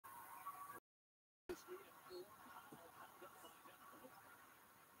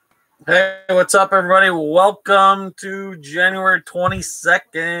Hey, what's up, everybody? Welcome to January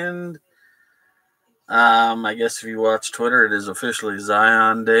 22nd. I guess if you watch Twitter, it is officially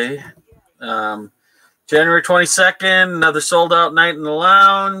Zion Day. January 22nd, another sold out night in the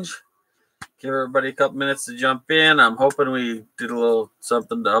lounge. Give everybody a couple minutes to jump in. I'm hoping we did a little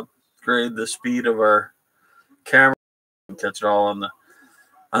something to upgrade the speed of our camera. Catch it all on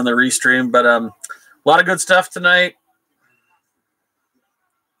the restream. But a lot of good stuff tonight.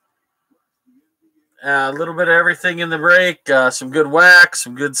 A little bit of everything in the break. Some good whacks,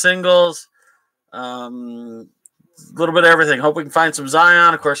 some good singles. A little bit of everything. Hope we can find some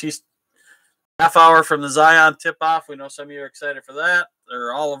Zion. Of course, he's half hour from the Zion tip-off. We know some of you are excited for that,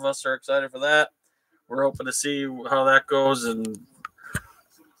 or all of us are excited for that. We're hoping to see how that goes and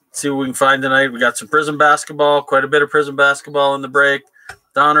see what we can find tonight. We got some Prism basketball, quite a bit of Prism basketball in the break,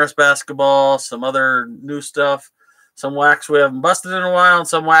 Donruss basketball, some other new stuff, some wax we haven't busted in a while, and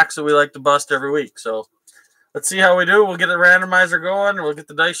some wax that we like to bust every week. So let's see how we do. We'll get the randomizer going. We'll get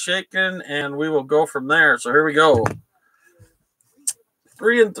the dice shaking, and we will go from there. So here we go.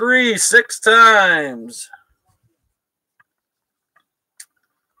 3 and 3, 6 times.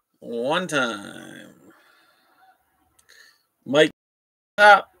 1 time. Mike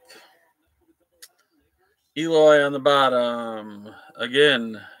top. Eloy on the bottom.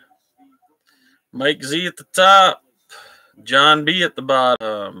 Again. Mike Z at the top. John B at the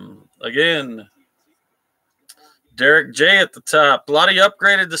bottom. Again. Derek J at the top. A lot of you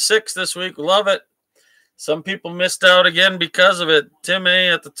upgraded to 6 this week. Love it. Some people missed out again because of it. Tim A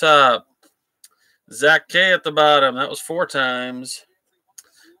at the top. Zach K at the bottom. That was 4 times.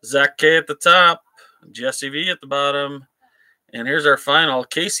 Zach K at the top. Jesse V at the bottom. And here's our final.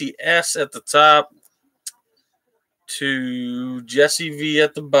 Casey S at the top to Jesse V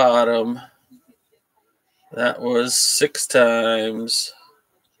at the bottom. That was 6 times.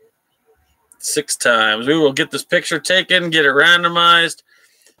 6 times. We will get this picture taken, get it randomized.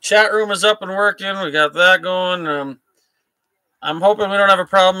 Chat room is up and working. We got that going. I'm hoping we don't have a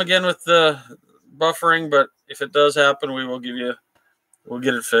problem again with the buffering, but if it does happen, we'll get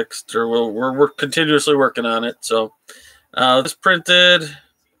it fixed, or we're continuously working on it. So this printed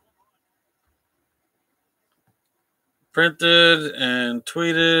and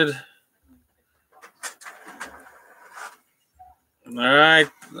tweeted. All right,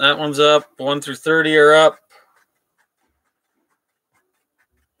 that one's up. 1 through 30 are up.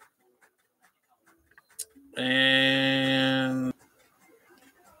 And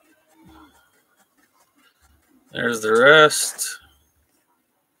there's the rest.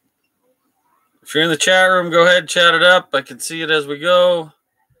 If you're in the chat room, go ahead, chat it up. I can see it as we go.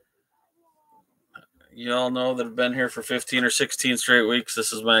 You all know that I've been here for 15 or 16 straight weeks.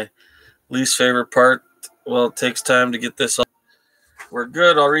 This is my least favorite part. Well, it takes time to get this on. We're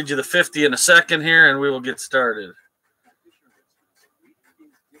good. I'll read you the 50 in a second here, and we will get started.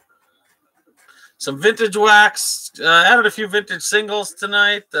 Some vintage wax. Added a few vintage singles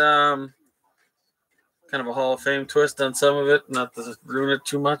tonight. Kind of a Hall of Fame twist on some of it. Not to ruin it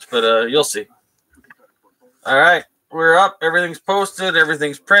too much, but you'll see. All right. We're up. Everything's posted.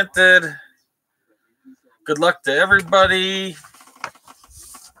 Everything's printed. Good luck to everybody.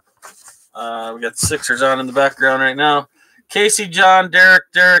 We got the Sixers on in the background right now. Casey, John, Derek,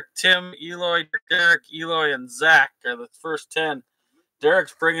 Tim, Eloy, Eloy, and Zach are the first 10.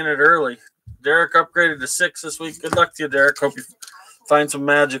 Derek's bringing it early. Derek upgraded to 6 this week. Good luck to you, Derek. Hope you find some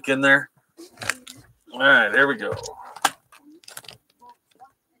magic in there. All right, here we go.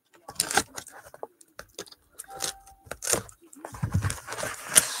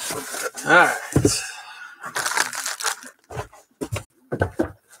 All right.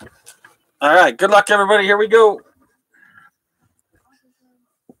 All right, good luck, everybody. Here we go.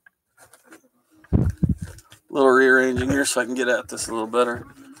 A little rearranging here so I can get at this a little better.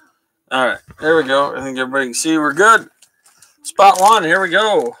 All right, there we go. I think everybody can see we're good. Spot 1, here we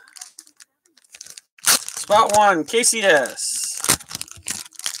go. Spot 1, KCS.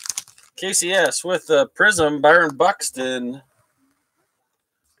 KCS with the Prism Byron Buxton.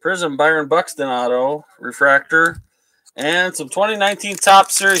 Prism Byron Buxton auto refractor. And some 2019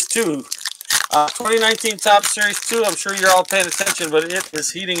 Top Series 2. 2019 Top Series 2, I'm sure you're all paying attention, but it is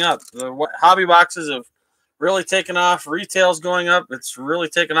heating up. The hobby boxes have really taken off. Retail's going up. It's really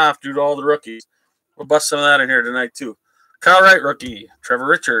taken off due to all the rookies. We'll bust some of that in here tonight, too. Kyle Wright rookie. Trevor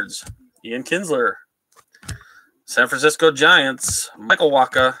Richards. Ian Kinsler. San Francisco Giants. Michael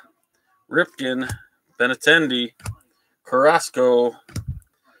Wacha. Ripken. Benintendi. Carrasco.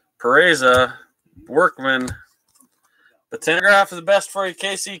 Pereza. Workman. The Telegraph is the best for you,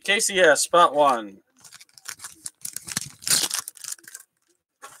 Casey. KCS, spot 1.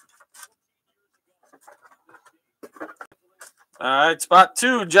 All right, spot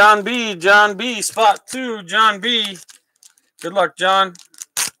 2, John B. John B. Spot 2, John B. Good luck, John.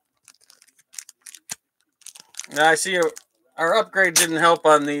 Now, I see our upgrade didn't help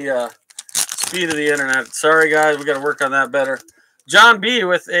on the speed of the internet. Sorry, guys. We got to work on that better. John B.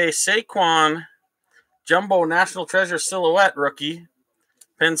 with a Saquon Jumbo National Treasure Silhouette rookie.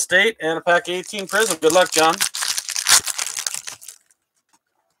 Penn State and a pack 18 Prism. Good luck, John.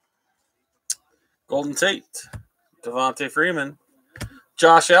 Golden Tate. Devontae Freeman.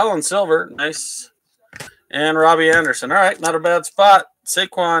 Josh Allen Silver. Nice. And Robbie Anderson. All right, not a bad spot.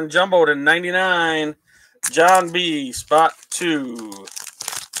 Saquon Jumbo to 99. John B. Spot 2.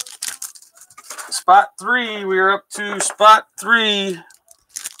 Spot 3. We are up to spot 3.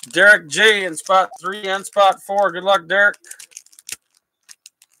 Derek J in spot 3 and spot 4. Good luck, Derek.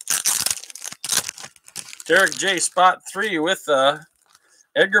 Derek J, spot 3 with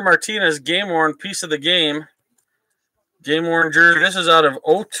Edgar Martinez, game-worn piece of the game. Game-worn jersey. This is out of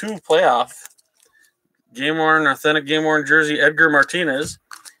 02 playoff. Game-worn, authentic game-worn jersey, Edgar Martinez.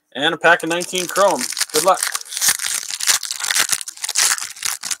 And a pack of 19 Chrome. Good luck.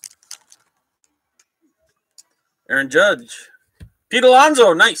 Aaron Judge. Pete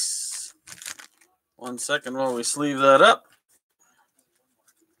Alonso, nice. 1 second while we sleeve that up.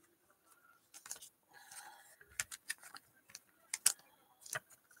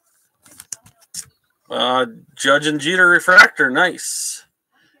 Judge and Jeter refractor, nice.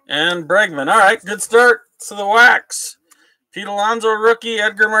 And Bregman, all right, good start to the wax. Pete Alonso rookie,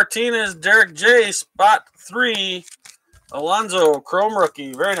 Edgar Martinez, Derek J, spot 3. Alonso Chrome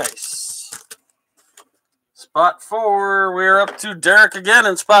rookie, very nice. Spot 4, we're up to Derek again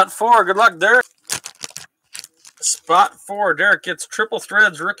in spot 4. Good luck, Derek. Spot 4, Derek gets triple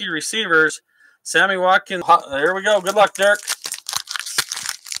threads rookie receivers. Sammy Watkins, there we go. Good luck, Derek.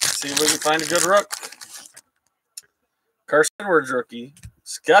 See if we can find a good rook. Carson Edwards rookie,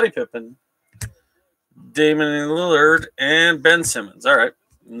 Scottie Pippen, Damian Lillard, and Ben Simmons. All right,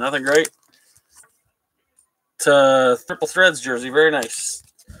 nothing great. Triple threads jersey, very nice.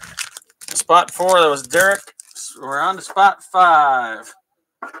 Spot 4, that was Derek. We're on to spot 5.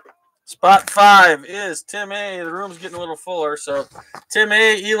 Spot 5 is Tim A. The room's getting a little fuller, so Tim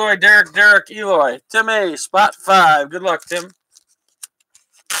A, Eloy, Derek, Eloy. Tim A, spot 5. Good luck, Tim.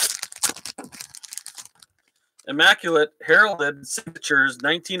 Immaculate heralded signatures,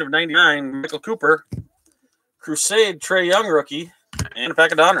 19 of 99, Michael Cooper. Crusade, Trae Young rookie, and a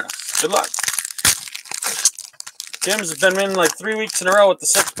pack of Donruss. Good luck. Tim's been in like 3 weeks in a row with the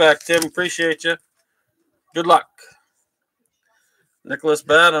 6-pack, Tim. Appreciate you. Good luck. Nicholas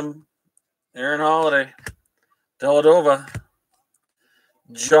Batum, Aaron Holiday, Deladova,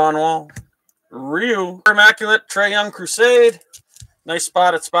 John Wall, Ryu, Immaculate, Trae Young, Crusade. Nice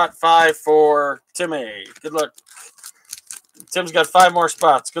spot at spot 5 for Tim A. Good luck. Tim's got 5 more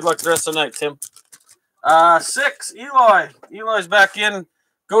spots. Good luck the rest of the night, Tim. 6, Eloy. Eloy's back in.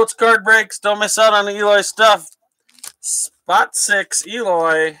 Goats card breaks. Don't miss out on the Eloy stuff. Spot 6,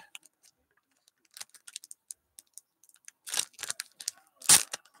 Eloy.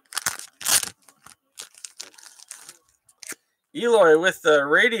 Eloy with the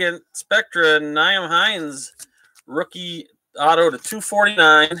Radiant Spectra, Nyheim Hines rookie auto to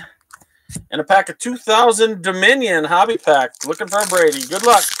 249. And a pack of 2000 Dominion hobby pack. Looking for a Brady. Good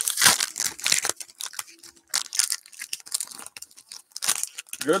luck.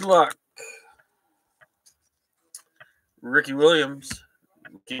 Good luck. Ricky Williams,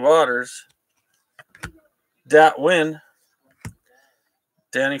 Ricky Waters, Dat Win,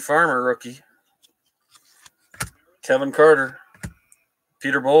 Danny Farmer rookie, Kevin Carter,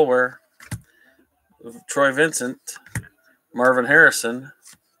 Peter Boulware, Troy Vincent, Marvin Harrison,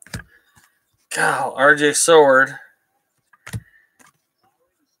 RJ Soward.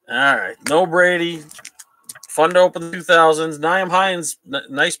 All right, no Brady. Fun to open the 2000s. Nyheim Hines,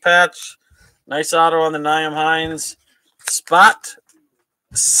 nice patch. Nice auto on the Nyheim Hines. Spot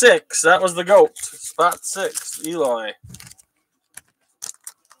 6, that was the GOAT. Spot 6, Eloy.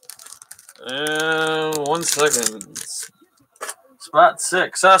 1 second. Spot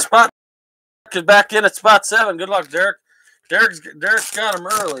 6. Spot is back in at spot 7. Good luck, Derek. Derek's got him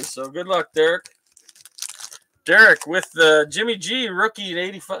early, so good luck, Derek. Derek with the Jimmy G rookie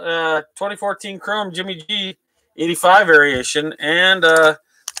 2014 Chrome Jimmy G 85 variation and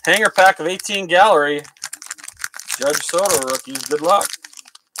hanger pack of 18 gallery Judge Soto rookies. Good luck.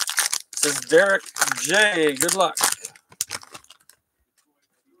 This is Derek J. Good luck.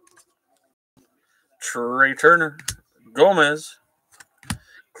 Trey Turner, Gomez,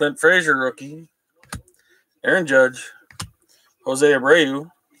 Clint Frazier rookie, Aaron Judge, Jose Abreu,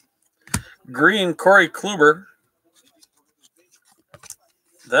 Green Corey Kluber,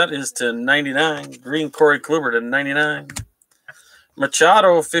 That is to 99. Green Corey Kluber to 99.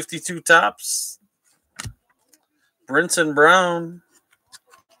 Machado, 52 tops. Brinson Brown.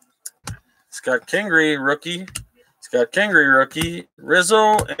 Scott Kingery, rookie. Scott Kingery, rookie.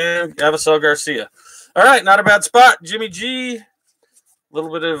 Rizzo and Avisel Garcia. All right, not a bad spot. Jimmy G. A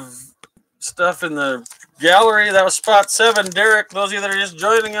little bit of stuff in the gallery. That was spot 7. Derek, those of you that are just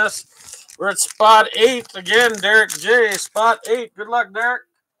joining us, we're at spot 8. Again, Derek J, spot 8. Good luck, Derek.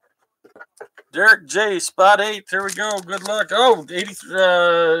 Derek J, spot 8. Here we go. Good luck. Oh,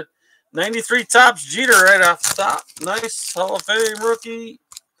 93 tops Jeter right off the top. Nice Hall of Fame rookie.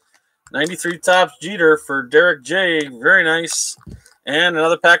 93 tops Jeter for Derek J. Very nice. And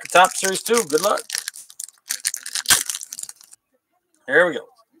another pack of Top Series 2. Good luck. Here we go.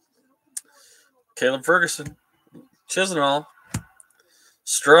 Caleb Ferguson. Chisenhall.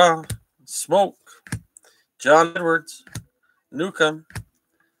 Straw. Smoke. John Edwards. Newcomb.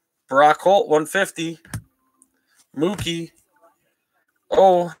 Brock Holt, 150. Mookie.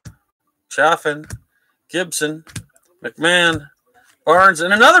 O. Chaffin. Gibson. McMahon. Barnes.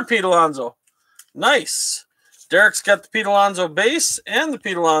 And another Pete Alonso. Nice. Derek's got the Pete Alonso base and the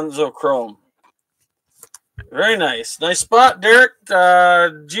Pete Alonso chrome. Very nice. Nice spot, Derek.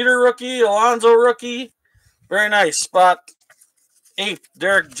 Jeter rookie. Alonso rookie. Very nice. Spot 8,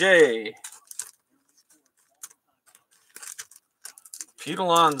 Derek J. Pete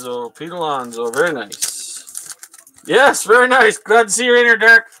Alonso. Very nice. Yes, very nice. Glad to see you in here,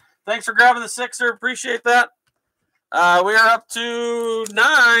 Derek. Thanks for grabbing the 6er. Appreciate that. We are up to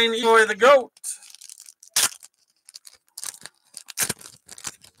 9. Eloy the GOAT.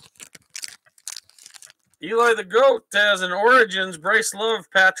 Eloy the GOAT has an Origins Bryce Love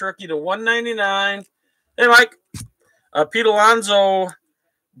patch rookie to 199. Hey, Mike. Pete Alonso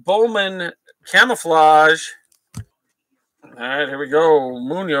Bowman camouflage. All right, here we go.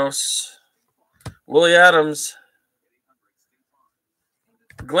 Munoz. Willie Adams.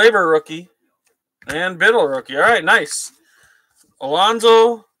 Glaber rookie. And Biddle rookie. All right, nice.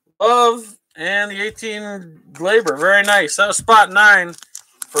 Alonso, Love, and the 18 Glaber. Very nice. That was spot 9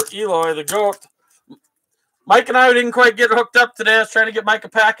 for Eloy the GOAT. Mike and I didn't quite get hooked up today. I was trying to get Mike a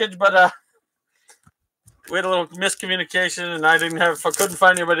package, but we had a little miscommunication, and I couldn't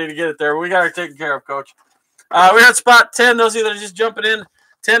find anybody to get it there. We got it taken care of, Coach. We're at spot 10. Those of you that are just jumping in.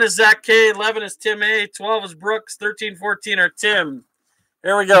 10 is Zach K. 11 is Tim A. 12 is Brooks. 13, 14 are Tim.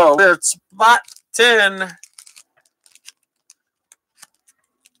 Here we go. We're at spot 10.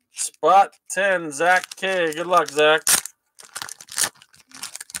 Spot 10, Zach K. Good luck, Zach.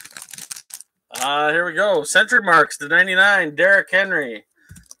 Here we go. Century marks to 99, Derek Henry.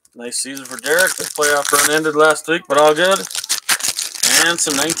 Nice season for Derek. The playoff run ended last week, but all good. And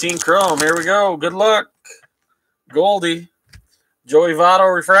some 19 chrome. Here we go. Good luck. Goldie. Joey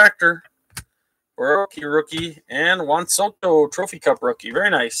Votto refractor. Rookie, and Juan Soto Trophy Cup rookie. Very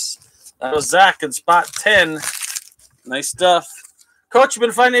nice. That was Zach in spot 10. Nice stuff. Coach, you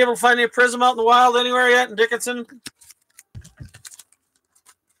been able to find any Prism out in the wild anywhere yet in Dickinson?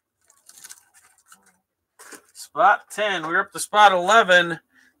 Spot 10. We're up to spot 11.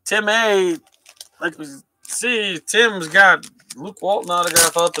 Tim A. Like we see, Tim's got Luke Walton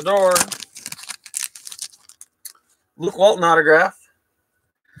autograph out the door. Luke Walton autograph.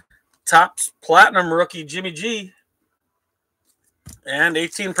 Topps Platinum rookie Jimmy G. And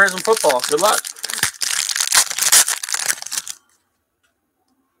 18 Prism football. Good luck.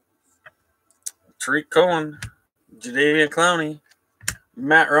 Tariq Cohen. Jadeveon Clowney.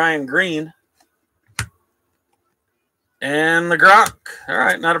 Matt Ryan Green. And the Gronk. All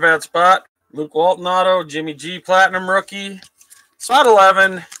right, not a bad spot. Luke Walton auto. Jimmy G Platinum rookie. Spot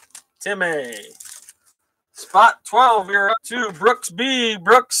 11. Tim A. Spot 12, you're up to Brooks B.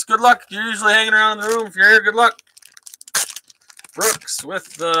 Brooks, good luck. You're usually hanging around the room. If you're here, good luck. Brooks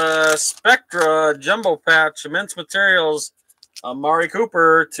with the Spectra Jumbo Patch, Immense Materials, Amari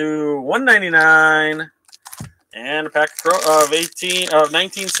Cooper to 199, and a pack of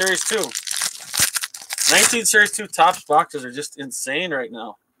 19 Series 2. 19 Series 2 Topps boxes are just insane right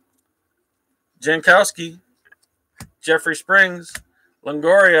now. Jankowski, Jeffrey Springs,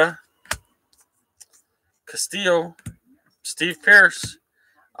 Longoria, Castillo, Steve Pierce,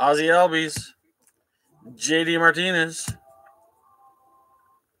 Ozzie Albies, JD Martinez,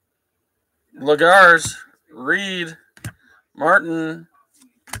 Lagars, Reed, Martin,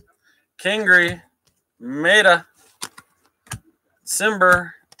 Kingery, Maeda,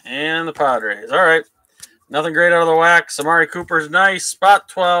 Simber, and the Padres. All right. Nothing great out of the wax. Amari Cooper's nice. Spot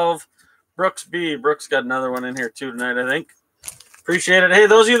 12. Brooks B. Brooks got another one in here too tonight, I think. Appreciate it. Hey,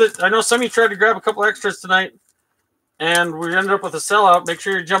 those of you that I know some of you tried to grab a couple extras tonight, And we ended up with a sellout. Make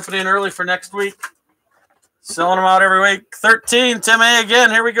sure you're jumping in early for next week. Selling them out every week. 13, Tim A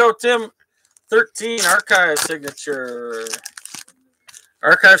again. Here we go, Tim. 13, archive signature.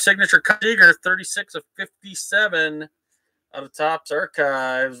 Archive signature, Seager, 36 of 57 out of Topps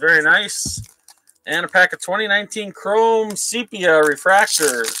Archives. Very nice. And a pack of 2019 Chrome Sepia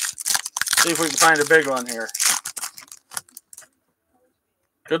refractors. See if we can find a big one here.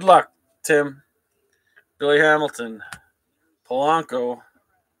 Good luck, Tim. Billy Hamilton. Polanco.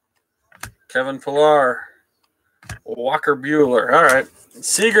 Kevin Pillar. Walker Buehler. All right.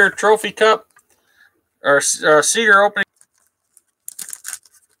 Seager Trophy Cup. Or Seager opening.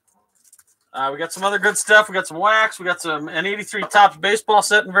 We got some other good stuff. We got some wax. We got an 83 Topps baseball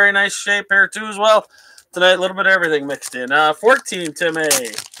set in very nice shape here too as well. Tonight, a little bit of everything mixed in. 14, Tim A.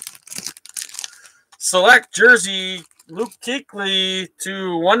 Select jersey, Luke Kuechly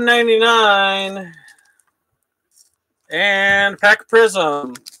to 199. And pack of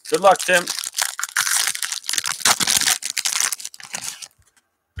Prism. Good luck, Tim.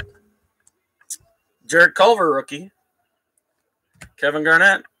 Jared Culver, rookie. Kevin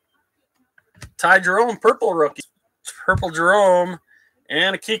Garnett. Ty Jerome, purple rookie. Purple Jerome.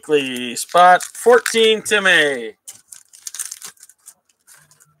 And a Kuechly. Spot 14, Tim A.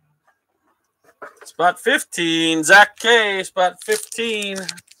 Spot 15, Zach K. Spot 15.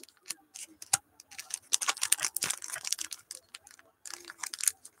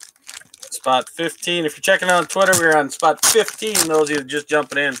 Spot 15. If you're checking out on Twitter, we're on spot 15. Those of you just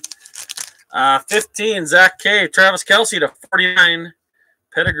jumping in. 15, Zach K. Travis Kelce to 49.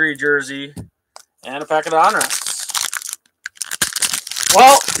 Pedigree jersey. And a pack of Donruss.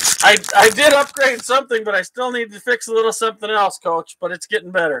 Well, I did upgrade something, but I still need to fix a little something else, Coach. But it's getting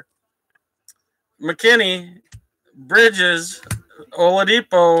better. McKinney, Bridges,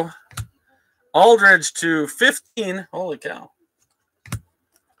 Oladipo, Aldridge to 15. Holy cow.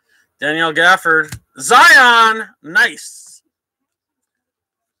 Danielle Gafford. Zion. Nice.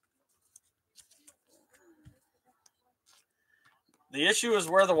 The issue is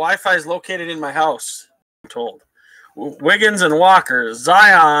where the Wi-Fi is located in my house, I'm told. Wiggins and Walker.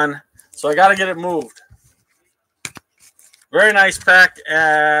 Zion. So I got to get it moved. Very nice pack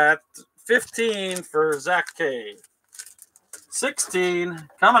at 15 for Zach K. 16.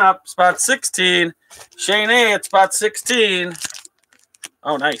 Coming up. Spot 16. Shane A at spot 16.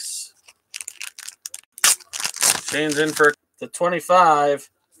 Oh, nice. Shane's in for the 25.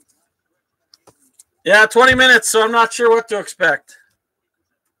 Yeah, 20 minutes, so I'm not sure what to expect.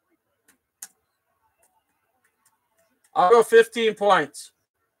 I'll go 15 points.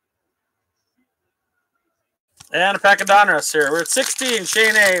 And a pack of Donruss here. We're at 16.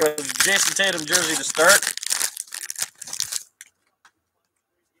 Shane A with Jason Tatum jersey to start.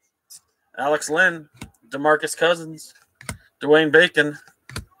 Alex Lynn, DeMarcus Cousins, Dwayne Bacon,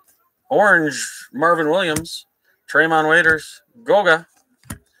 Orange, Marvin Williams, Tremont Waiters, Goga,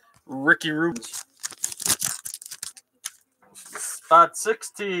 Ricky Rubens. Spot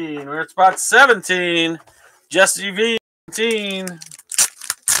 16. We're at spot 17. Jesse V. 17.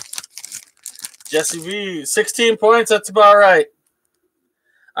 Jesse V. 16 points. That's about right.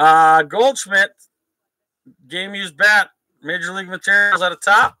 Goldschmidt. Game used bat. Major League Materials out of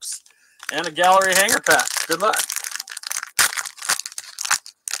Topps. And a gallery hanger pack. Good luck.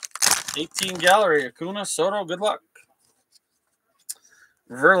 18 gallery. Acuna, Soto. Good luck.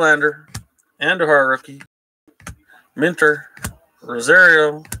 Verlander. Andujar rookie. Minter.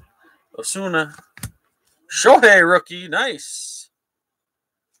 Rosario. Osuna. Shohei rookie. Nice.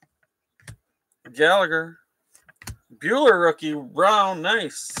 Gallagher. Buehler rookie. Brown.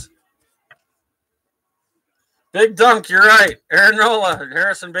 Nice. Big dunk. You're right. Aaron Nola.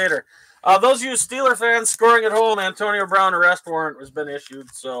 Harrison Bader. Those of you Steeler fans scoring at home, Antonio Brown arrest warrant has been issued,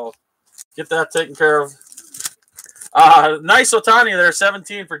 so get that taken care of. Nice Ohtani there,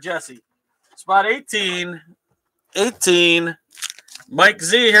 17 for Jesse. Spot 18. 18. Mike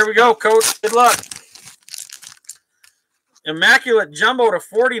Z, here we go, Coach. Good luck. Immaculate Jumbo to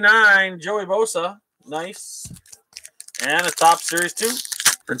 49, Joey Bosa. Nice. And a Topps Series 2.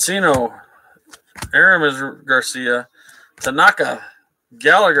 Francino. Aramis Garcia. Tanaka.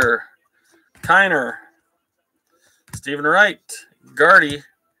 Gallagher. Kiner, Stephen Wright, Gardy,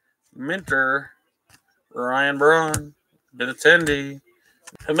 Minter, Ryan Braun, Benintendi,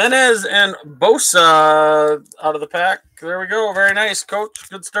 Jimenez, and Bosa out of the pack. There we go. Very nice, Coach.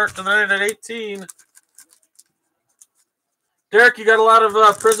 Good start to the night at 18. Derek, you got a lot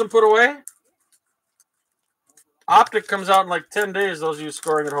of Prism put away? Optic comes out in like 10 days, those of you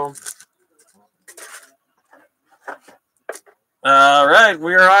scoring at home. All right,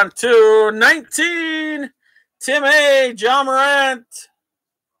 we are on to 19. Tim A, John Morant.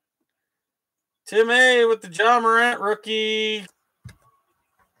 Tim A with the John Morant rookie.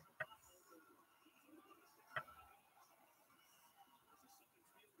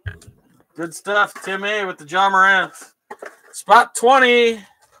 Good stuff, Tim A with the John Morant. Spot 20. Here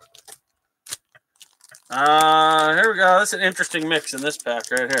we go. That's an interesting mix in this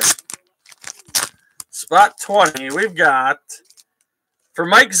pack right here. Spot 20. We've got, for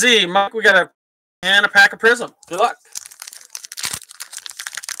Mike Z, Mike, we got a pack of Prism. Good luck.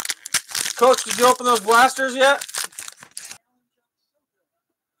 Coach, did you open those blasters yet?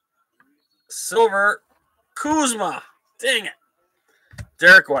 Silver Kuzma. Dang it.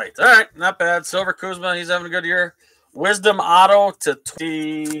 Derek White. All right, not bad. Silver Kuzma, he's having a good year. Wisdom Auto to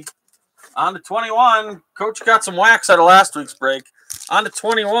 20. On to 21. Coach got some wax out of last week's break. On to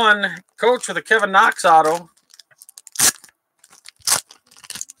 21. Coach with a Kevin Knox auto.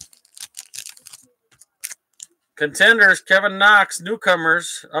 Contenders, Kevin Knox.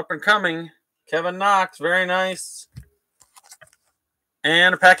 Newcomers, up and coming. Kevin Knox, very nice.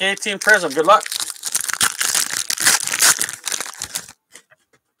 And a pack 18 Prism. Good luck.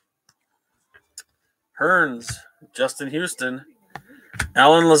 Hearns, Justin Houston.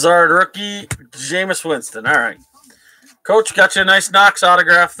 Alan Lazard, rookie. Jameis Winston. All right. Coach got you a nice Knox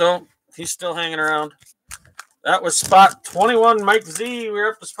autograph, though. He's still hanging around. That was spot 21, Mike Z. We're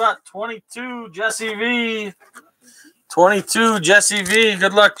up to spot 22, Jesse V. 22, Jesse V.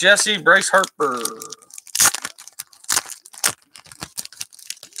 Good luck, Jesse. Bryce Harper.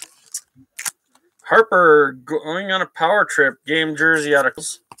 Harper going on a power trip. Game jersey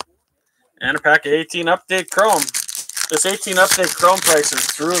articles. And a pack of 18 update Chrome. This 18 update Chrome price is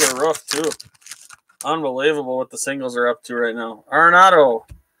through the roof, too. Unbelievable what the singles are up to right now. Arenado,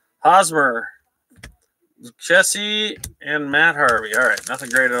 Hosmer, Jesse, and Matt Harvey. All right, nothing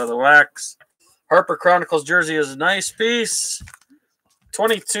great out of the wax. Harper Chronicles jersey is a nice piece.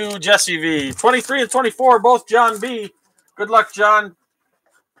 22, Jesse V. 23 and 24, both John B. Good luck, John.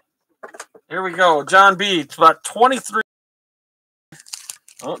 Here we go. John B. It's about 23.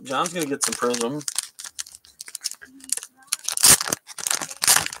 Oh, John's going to get some Prism.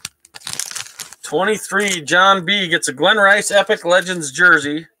 23, John B. gets a Glenn Rice Epic Legends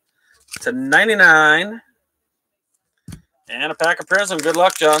jersey to 99. And a pack of Prism. Good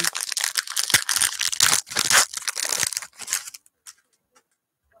luck, John.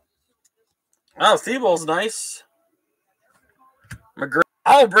 Oh, Thibault's nice. McGregor.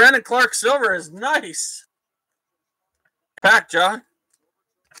 Oh, Brandon Clark Silver is nice. Pack, John.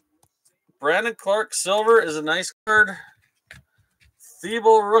 Brandon Clark Silver is a nice card.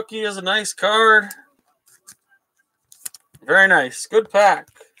 Thibault rookie is a nice card. Very nice. Good pack.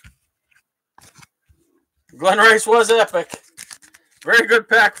 Glenn Rice was epic. Very good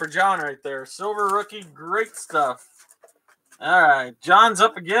pack for John right there. Silver rookie, great stuff. All right. John's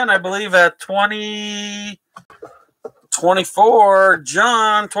up again, I believe, at 24.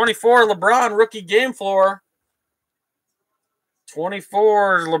 John, 24, LeBron rookie game floor.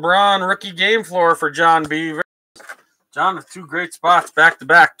 24 LeBron rookie game floor for John B. John with two great spots back to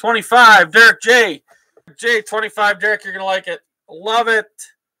back. 25, Derek J. J, 25, Derek, you're going to like it. Love it.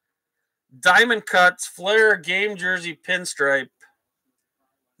 Diamond Cuts, Flair game jersey pinstripe.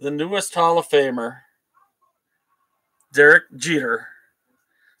 The newest Hall of Famer. Derek Jeter.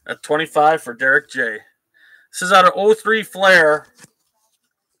 At 25 for Derek J. This is out of 03 Flair.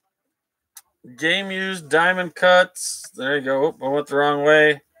 Game used Diamond Cuts. There you go. I went the wrong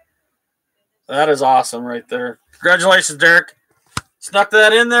way. That is awesome right there. Congratulations, Derek. Snuck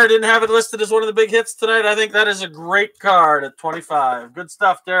that in there. Didn't have it listed as one of the big hits tonight. I think that is a great card at 25. Good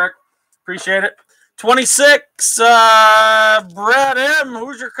stuff, Derek. Appreciate it. 26, Brad M.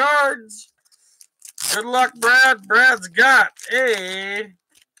 Who's your cards? Good luck, Brad. Brad's got a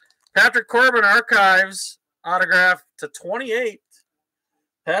Patrick Corbin Archives autograph to 28.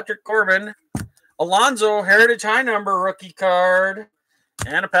 Patrick Corbin. Alonzo Heritage High Number rookie card.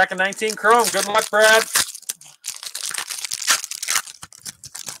 And a pack of 19 Chrome. Good luck, Brad.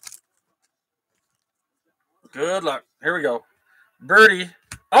 Good luck. Here we go. Birdie.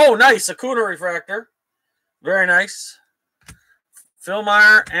 Oh, nice. Acuna refractor. Very nice. Phil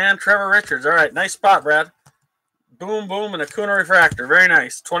Meyer and Trevor Richards. All right. Nice spot, Brad. Boom, boom, and Acuna refractor. Very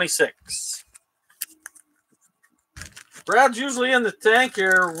nice. 26. Brad's usually in the tank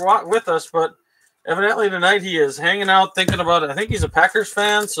here with us, but evidently tonight he is hanging out thinking about it. I think he's a Packers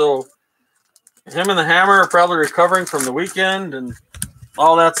fan, so him and the Hammer are probably recovering from the weekend and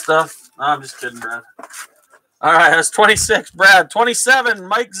all that stuff. No, I'm just kidding, Brad. All right, that's 26, Brad. 27,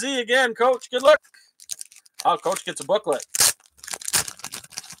 Mike Z again. Coach, good luck. Oh, Coach gets a booklet.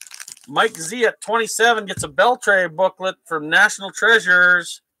 Mike Z at 27 gets a Beltray booklet from National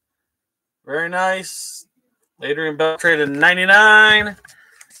Treasures. Very nice. Adrian Beltre to 99.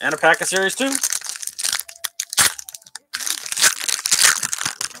 And a pack of Series 2.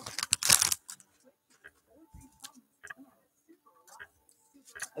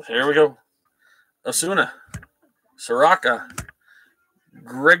 Here we go. Osuna, Soraka,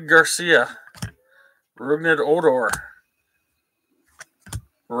 Greg Garcia, Rugned Odor,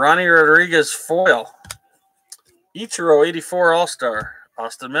 Ronnie Rodriguez foil, Ichiro 84 All-Star,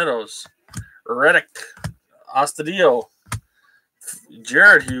 Austin Meadows, Reddick, Astudillo,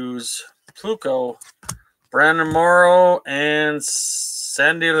 Jared Hughes, Pluko, Brandon Morrow, and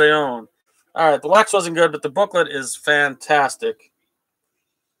Sandy Leon. All right, the wax wasn't good, but the booklet is fantastic.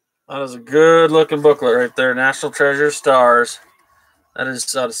 That is a good-looking booklet right there. National Treasure Stars. That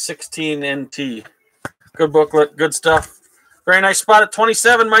is out of 16 NT. Good booklet. Good stuff. Very nice spot at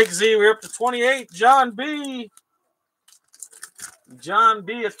 27, Mike Z. We're up to 28, John B. John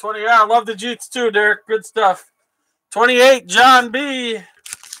B at 20. Yeah, I love the Jeets too, Derek. Good stuff. 28, John B.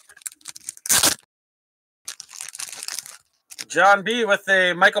 John B with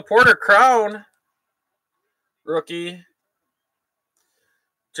a Michael Porter Crown rookie.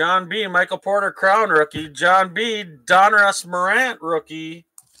 John B, Michael Porter Crown rookie. John B, Donruss Morant rookie.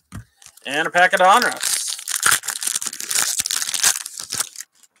 And a pack of Donruss.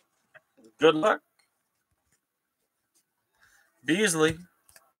 Good luck. Beasley.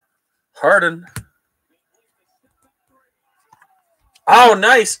 Harden. Oh,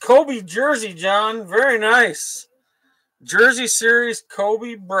 nice. Kobe jersey, John. Very nice. Jersey series,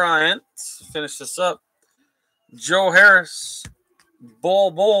 Kobe Bryant. Finish this up. Joe Harris.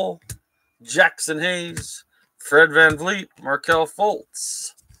 Bull, Jackson Hayes, Fred Van Vliet, Markelle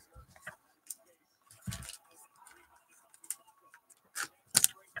Fultz.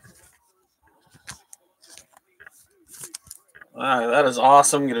 All right, that is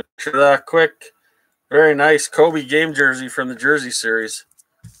awesome. Get a picture of that quick. Very nice Kobe game jersey from the Jersey series.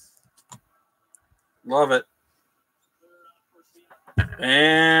 Love it.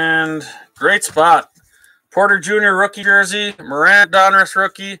 And great spot. Porter Jr. rookie jersey, Morant Donruss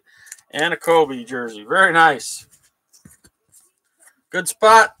rookie, and a Kobe jersey. Very nice. Good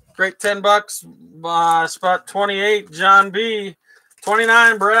spot. Great $10. Spot 28, John B.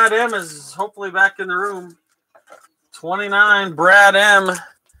 29, Brad M. is hopefully back in the room. 29, Brad M.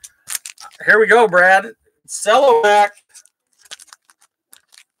 Here we go, Brad. Cello back.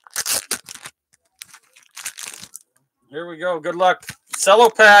 Here we go. Good luck. Cello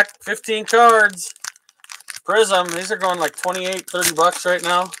pack, 15 cards. Prism, these are going like 28, 30 bucks right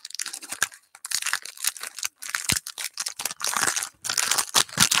now.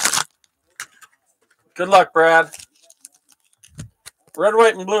 Good luck, Brad. Red,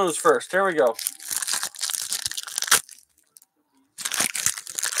 white, and blues first. Here we go.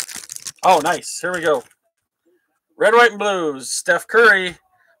 Oh, nice. Here we go. Red, white, and blues. Steph Curry,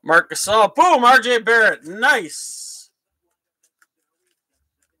 Marc Gasol. Boom, RJ Barrett. Nice.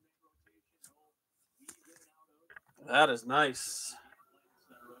 That is nice.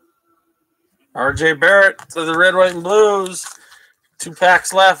 RJ Barrett to the red, white, and blues. 2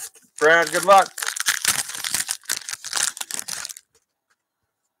 packs left. Brad, good luck.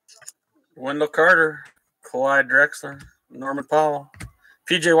 Wendell Carter, Clyde Drexler, Norman Powell,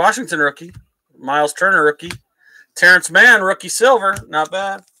 PJ Washington rookie, Miles Turner rookie, Terrence Mann rookie silver. Not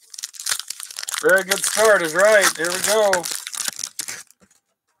bad. Very good start is right. Here we go.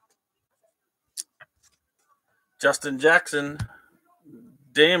 Justin Jackson,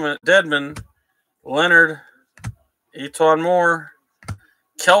 Dedmon, Leonard, Etuan Moore,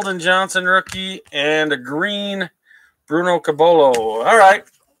 Keldon Johnson rookie, and a green Bruno Caboclo. All right.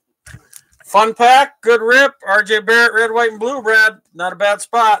 Fun pack. Good rip. RJ Barrett, red, white, and blue, Brad. Not a bad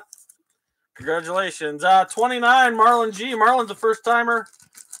spot. Congratulations. 29, Marlon G. Marlon's a first-timer.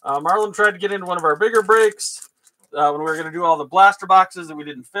 Marlon tried to get into one of our bigger breaks. When we were going to do all the blaster boxes that we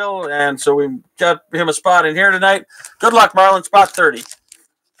didn't fill. And so we got him a spot in here tonight. Good luck, Marlon. Spot 30.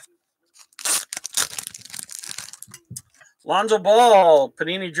 Lonzo Ball,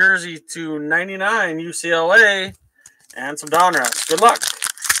 Panini jersey to 99, UCLA. And some Donruss. Good luck.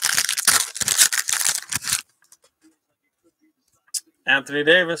 Anthony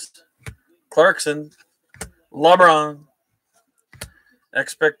Davis, Clarkson, LeBron.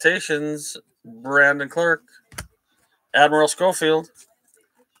 Expectations, Brandon Clark. Admiral Schofield,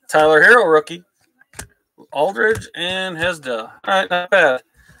 Tyler Hero rookie, Aldridge, and Hesda. All right, not bad.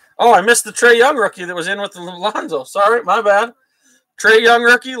 Oh, I missed the Trae Young rookie that was in with the Lonzo. Sorry, my bad. Trae Young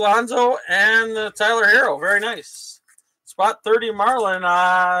rookie, Lonzo, and the Tyler Hero. Very nice. Spot 30,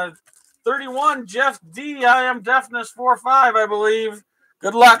 Marlon. 31, Jeff D. I am Deafness 4-5, I believe.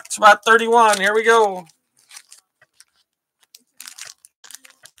 Good luck. Spot 31. Here we go.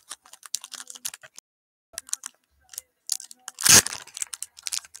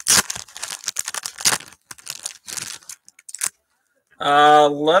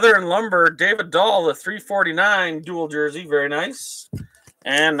 Leather and Lumber, David Dahl, the 349 dual jersey. Very nice.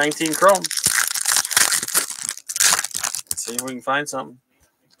 And 19 chrome. Let's see if we can find something.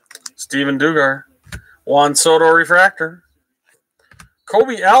 Steven Dugar. Juan Soto refractor.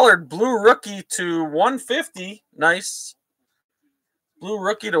 Kobe Allard, blue rookie to 150. Nice. Blue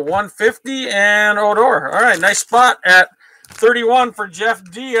rookie to 150. And Odor. All right, nice spot at 31 for Jeff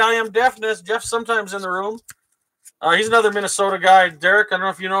D. I am Deafness. Jeff's sometimes in the room. He's another Minnesota guy. Derek, I don't know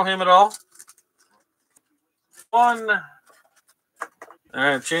if you know him at all. All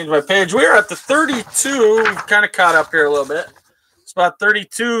right, change my page. We're at the 32. We've kind of caught up here a little bit. Spot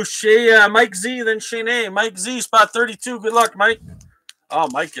 32, Mike Z, then Shane A. Mike Z, spot 32. Good luck, Mike. Oh,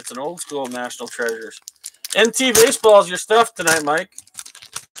 Mike gets an old school National Treasures. NT Baseball is your stuff tonight, Mike.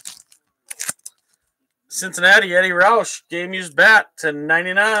 Cincinnati, Eddie Roush, game used bat to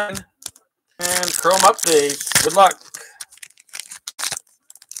 99. And Chrome update. Good luck.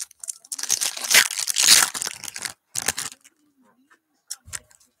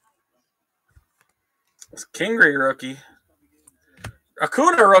 It's Kingery rookie.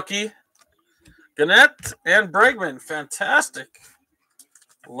 Acuna rookie. Gannett and Bregman. Fantastic.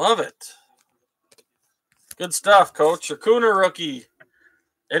 Love it. Good stuff, Coach. Acuna rookie.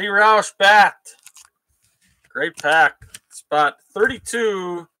 Eddie Roush bat. Great pack. Spot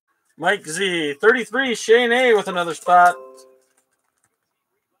 32. Mike Z. 33, Shane A with another spot.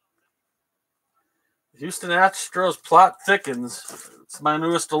 Houston Astros plot thickens. It's my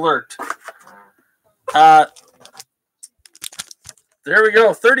newest alert. There we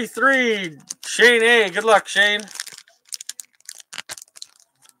go. 33, Shane A. Good luck, Shane.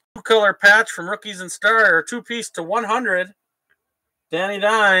 Two-color patch from Rookies and Star, or two-piece to 100. Danny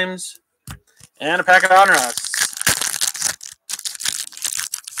Dimes. And a pack of Honors.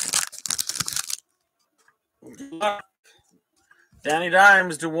 Danny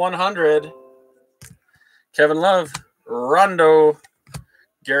Dimes to 100. Kevin Love, Rondo,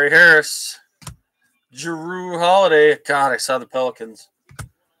 Gary Harris, Drew Holiday. God, I saw the Pelicans.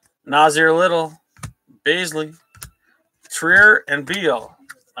 Nazir Little, Baisley, Trier, and Beal.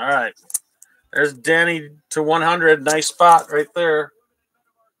 All right. There's Danny to 100. Nice spot right there.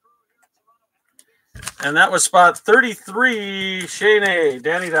 And that was spot 33, Shane A.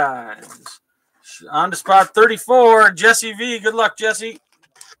 Danny Dimes. On to spot 34, Jesse V. Good luck, Jesse.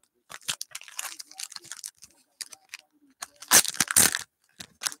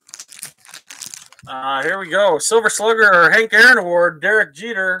 Here we go. Silver Slugger or Hank Aaron Award, Derek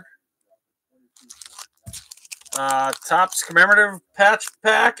Jeter. Topps commemorative patch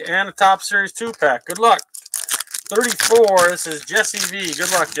pack and a Top Series 2 pack. Good luck. 34, this is Jesse V.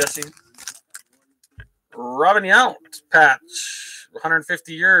 Good luck, Jesse. Robin Yount patch,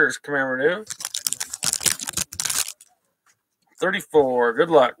 150 years commemorative. 34. Good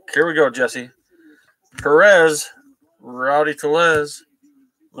luck. Here we go, Jesse. Perez, Rowdy Tellez,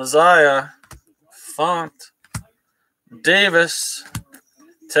 Messiah, Font, Davis,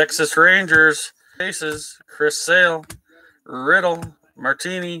 Texas Rangers, Faces, Chris Sale, Riddle,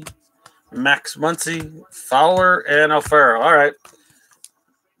 Martini, Max Muncy, Fowler, and Alfaro. All right.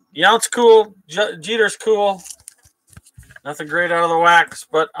 Yount's cool. Jeter's cool. Nothing great out of the wax,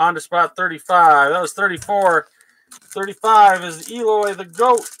 but on to spot 35. That was 34. 35 is Eloy the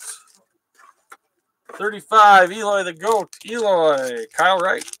GOAT. 35, Eloy the GOAT. Eloy, Kyle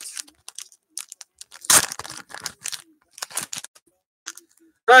Wright.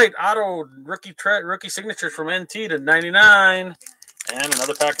 Right, auto rookie signatures from NT to 99. And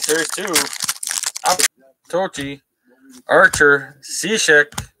another pack of Series 2. Tochi, Archer,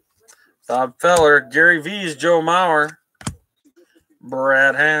 Cishek, Bob Feller, Gary V's Joe Mauer,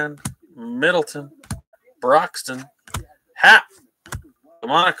 Brad Hand, Middleton, Broxton, Hap,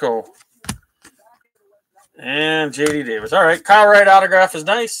 Monaco, and JD Davis. All right, Kyle Wright autograph is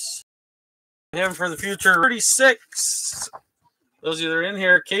nice. Him for the future. 36. Those of you that are in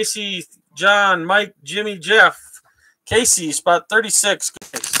here, Casey, John, Mike, Jimmy, Jeff. Casey, spot 36.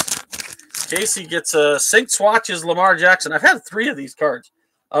 Casey gets a Sync Swatches Lamar Jackson. I've had 3 of these cards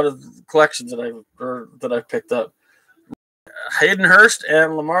out of the collections that I've picked up. Hayden Hurst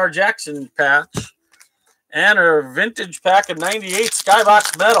and Lamar Jackson patch. And a vintage pack of 98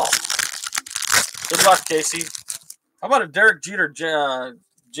 Skybox Metal. Good luck, Casey. How about a Derek Jeter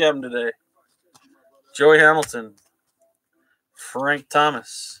gem today? Joey Hamilton. Frank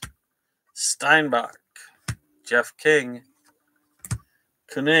Thomas. Steinbach, Jeff King,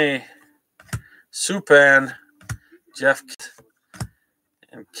 Kune, Supan, Jeff,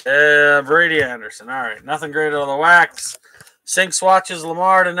 and Brady Anderson. All right, nothing great out of the wax. Sync swatches,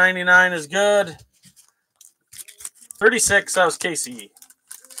 Lamar to 99 is good. 36, that was KC.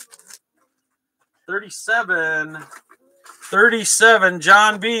 37,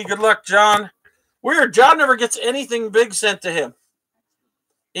 John B. Good luck, John. Weird, John never gets anything big sent to him.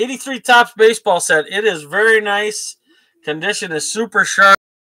 83 Topps baseball set. It is very nice. Condition is super sharp.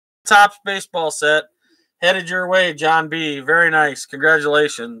 Topps baseball set. Headed your way, John B. Very nice.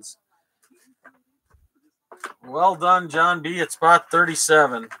 Congratulations. Well done, John B. at spot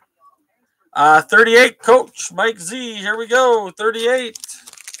 37. 38, Coach Mike Z. Here we go. 38.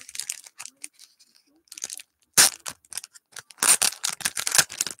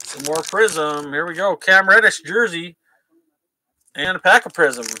 Some more Prism. Here we go. Cam Reddish jersey. And a pack of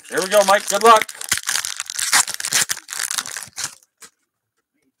Prism. Here we go, Mike. Good luck.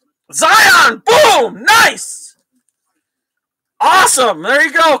 Zion! Boom! Nice! Awesome! There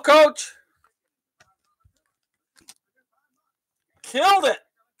you go, Coach. Killed it.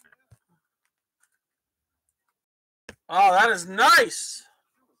 Oh, that is nice.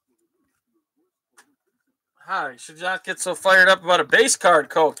 You should not get so fired up about a base card,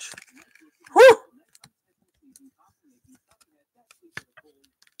 Coach. Whew!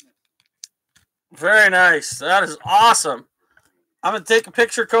 Very nice. That is awesome. I'm going to take a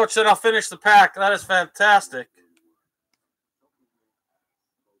picture, Coach, then I'll finish the pack. That is fantastic.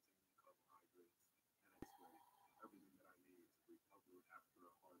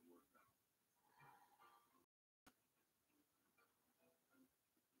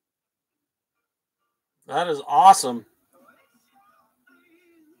 That is awesome.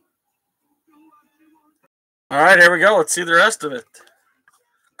 All right, here we go. Let's see the rest of it.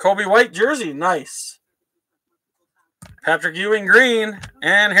 Kobe White jersey. Nice. Patrick Ewing green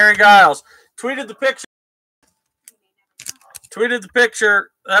and Harry Giles. Tweeted the picture.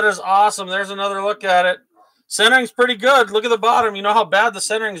 That is awesome. There's another look at it. Centering's pretty good. Look at the bottom. You know how bad the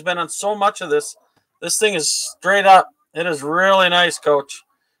centering's been on so much of this. This thing is straight up. It is really nice, Coach.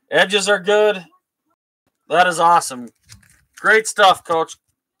 Edges are good. That is awesome. Great stuff, Coach.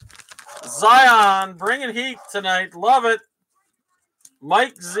 Zion bringing heat tonight. Love it.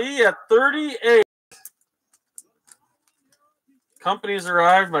 Mike Z at 38. Company's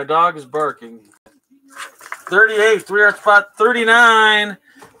arrived. My dog is barking. 38. We are at spot 39.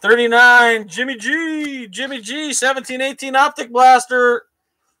 39. Jimmy G. 17-18 Optic Blaster.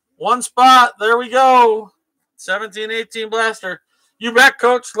 One spot. There we go. 17-18 Blaster. You bet,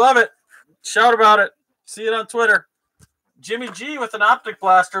 Coach. Love it. Shout about it. See it on Twitter. Jimmy G with an Optic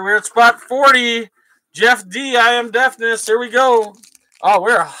Blaster. We're at spot 40. Jeff D. I am Deafness. Here we go. Oh,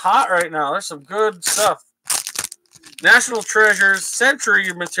 we're hot right now. There's some good stuff. National Treasures,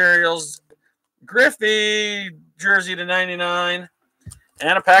 Century Materials, Griffey jersey to 99,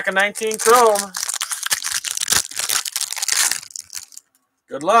 and a pack of 19 Chrome.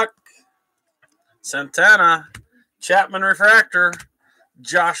 Good luck. Santana, Chapman Refractor,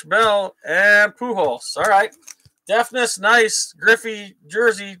 Josh Bell, and Pujols. All right. Deafness, nice. Griffey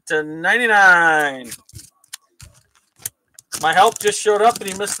jersey to 99. My help just showed up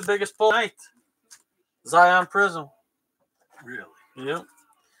and he missed the biggest pull night. Zion Prism. Really? Yep.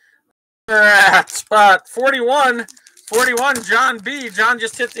 We're at spot 41. 41, John B. John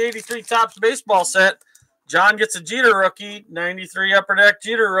just hit the 83 Topps baseball set. John gets a Jeter rookie. 93 Upper Deck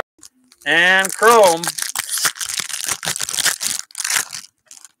Jeter rookie. And Chrome.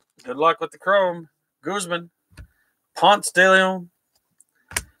 Good luck with the Chrome. Guzman. Ponce de Leon.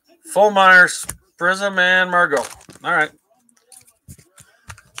 Fulmeyer's Prism and Margot. All right.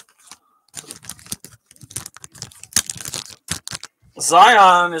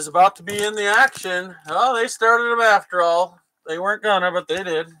 Zion is about to be in the action. Oh, they started him after all. They weren't gonna, but they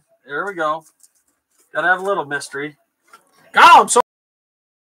did. Here we go. Gotta have a little mystery. God, I'm so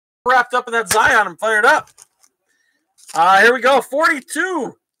wrapped up in that Zion. I'm fired up. Here we go.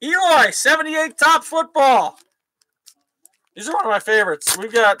 42. Eloy, 78 Topps football. These are one of my favorites.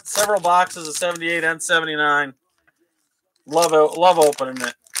 We've got several boxes of 78 and 79. Love opening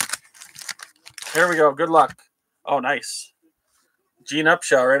it. Here we go. Good luck. Oh, nice. Gene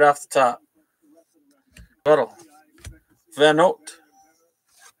Upshaw right off the top. Buttle. Van Note.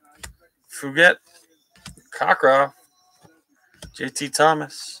 Fugate. Cockcroft. JT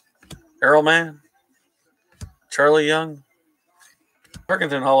Thomas. Errol Mann. Charlie Young.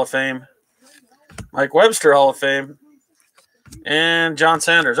 Parkington Hall of Fame. Mike Webster Hall of Fame. And John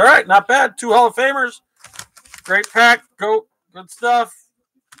Sanders. All right, not bad. 2 Hall of Famers. Great pack. Good stuff.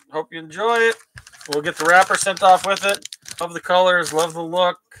 Hope you enjoy it. We'll get the wrapper sent off with it. Love the colors. Love the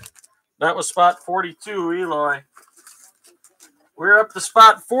look. That was spot 42, Eloy. We're up to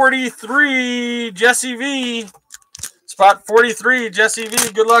spot 43, Jesse V. Spot 43, Jesse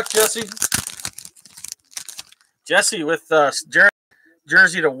V. Good luck, Jesse. Jesse with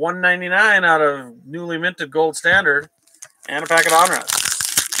jersey to 199 out of newly minted Gold Standard. And a packet of Donruss.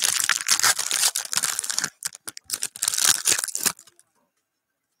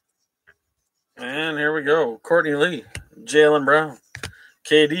 And here we go. Courtney Lee, Jaylen Brown,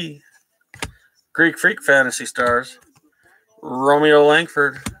 KD, Greek Freak Fantasy Stars, Romeo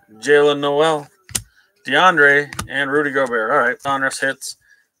Langford, Jalen Noel, DeAndre, and Rudy Gobert. All right, Donruss hits.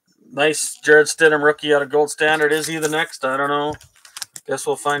 Nice Jared Stidham rookie out of Gold Standard. Is he the next? I don't know. Guess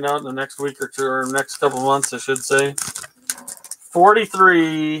we'll find out in the next week or two, or next couple months, I should say.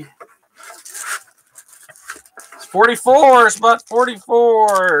 43. 44, spot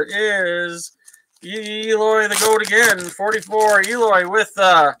 44 is Eloy the GOAT again. 44, Eloy with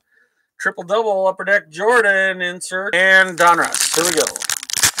triple-double Upper Deck Jordan insert and Donruss. Here we go.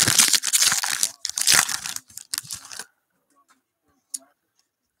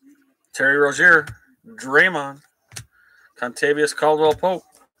 Terry Rozier, Draymond, Contavious Caldwell-Pope,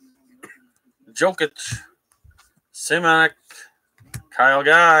 Jokic, Simonek, Kyle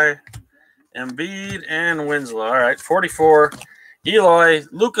Guy, Embiid, and Winslow. All right, 44. Eloy,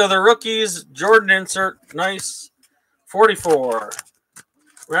 Luka the rookies, Jordan insert, nice. 44.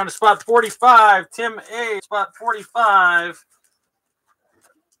 We're on to spot 45. Tim A, spot 45.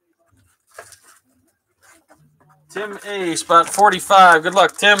 Tim A, spot 45. Good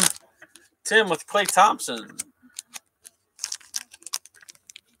luck, Tim. Tim with Klay Thompson.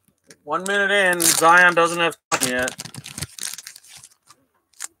 1 minute in. Zion doesn't have time yet.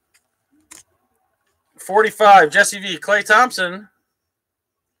 45, Jesse V. Klay Thompson.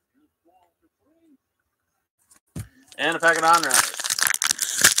 And a packet on Donruss.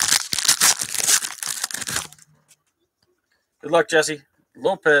 Good luck, Jesse.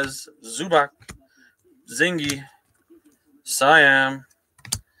 Lopez, Zubac, Zingy, Siam,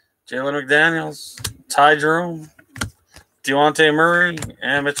 Jalen McDaniels, Ty Jerome, Deontay Murray,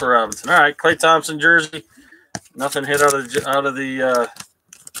 and Mitchell Robinson. All right, Klay Thompson jersey. Nothing hit out of the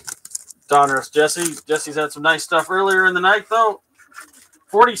Donruss. Jesse's had some nice stuff earlier in the night, though.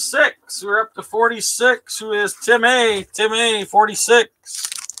 46. We're up to 46. Who is Tim A? Tim A, 46.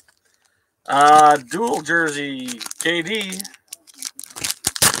 Dual jersey, KD.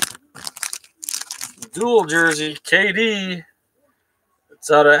 Dual jersey, KD. It's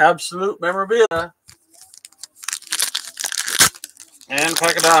out of Absolute Memorabilia. And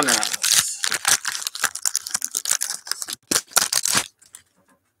pack of Donruss.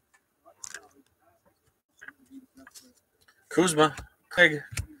 Kuzma, Craig,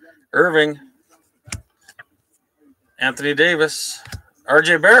 Irving, Anthony Davis,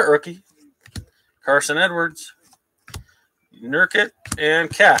 RJ Barrett rookie, Carson Edwards, Nurkic, and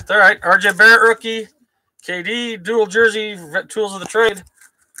Cat. All right, RJ Barrett rookie, KD, dual jersey, tools of the trade.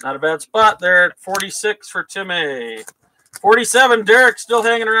 Not a bad spot there at 46 for Tim A. 47, Derek still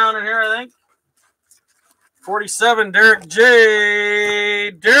hanging around in here, I think. 47, Derek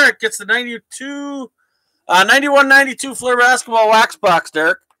J. Derek gets the 91-92 Flair Basketball Wax Box,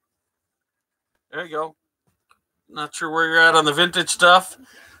 Derek. There you go. Not sure where you're at on the vintage stuff.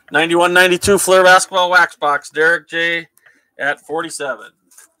 91-92 Flair Basketball Wax Box, Derek J. at 47.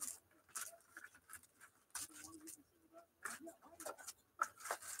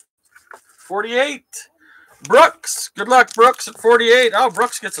 $48. Brooks. Good luck, Brooks, at 48. Oh,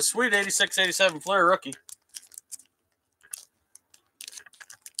 Brooks gets a sweet 86-87 Flair rookie.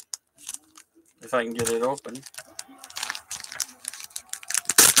 If I can get it open.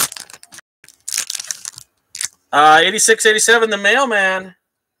 Uh, 86-87, the mailman.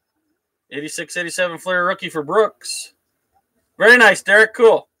 86-87 Flair rookie for Brooks. Very nice, Derek.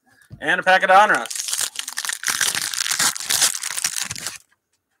 Cool. And a packet of Donruss.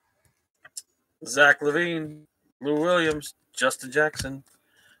 Zach LaVine, Lou Williams, Justin Jackson,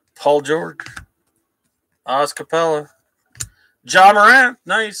 Paul George, Oz Capella, Ja Morant,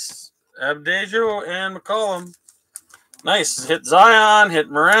 nice. Abdejo and McCollum. Nice. Hit Zion, hit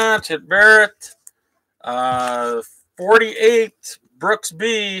Morant, hit Barrett. 48, Brooks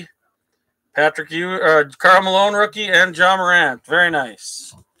B. Patrick Karl Malone rookie and Ja Morant. Very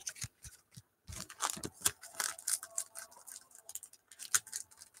nice.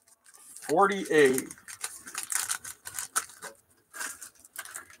 $48.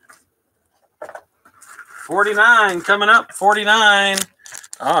 $49 coming up. $49.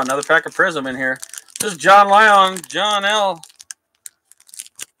 Oh, another pack of Prism in here. This is John Lyon, John L.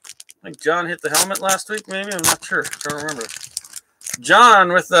 I think John hit the helmet last week, maybe. I'm not sure. Don't remember.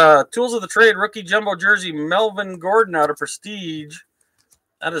 John with Tools of the Trade rookie jumbo jersey, Melvin Gordon out of Prestige.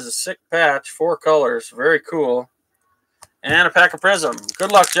 That is a sick patch. 4 colors. Very cool. And a pack of Prism.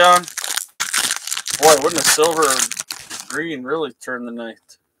 Good luck, John. Boy, wouldn't a silver green really turn the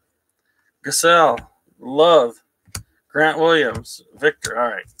night? Gasell, Love, Grant Williams, Victor. All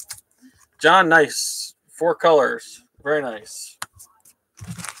right. John, nice. 4 colors. Very nice.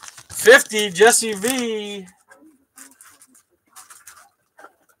 50, Jesse V.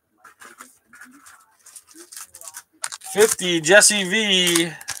 Jesse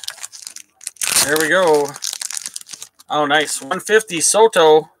V. There we go. Oh, nice. 150,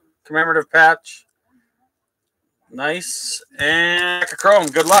 Soto, commemorative patch. Nice. And Chrome.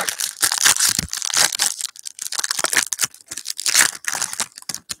 Good luck.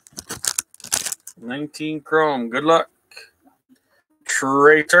 $19 Chrome. Good luck.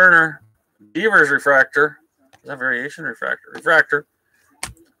 Trey Turner. Beavers refractor. Is that variation refractor? Refractor.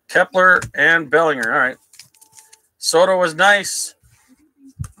 Kepler and Bellinger. All right. Soto was nice.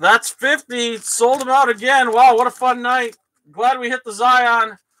 That's 50. Sold them out again. Wow, what a fun night. Glad we hit the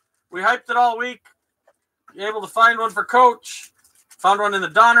Zion. We hyped it all week. You're able to find one for Coach. Found one in the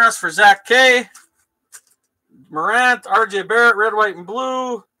Donruss for Zach K. Morant, RJ Barrett, red, white, and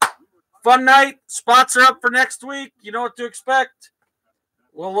blue. Fun night. Spots are up for next week. You know what to expect.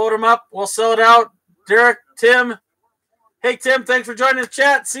 We'll load them up. We'll sell it out. Derek, Tim. Hey, Tim, thanks for joining the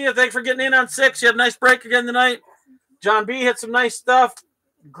chat. See you. Thanks for getting in on 6. You had a nice break again tonight. John B. hit some nice stuff.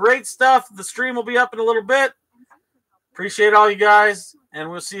 Great stuff. The stream will be up in a little bit. Appreciate all you guys,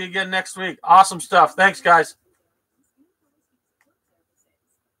 and we'll see you again next week. Awesome stuff. Thanks, guys.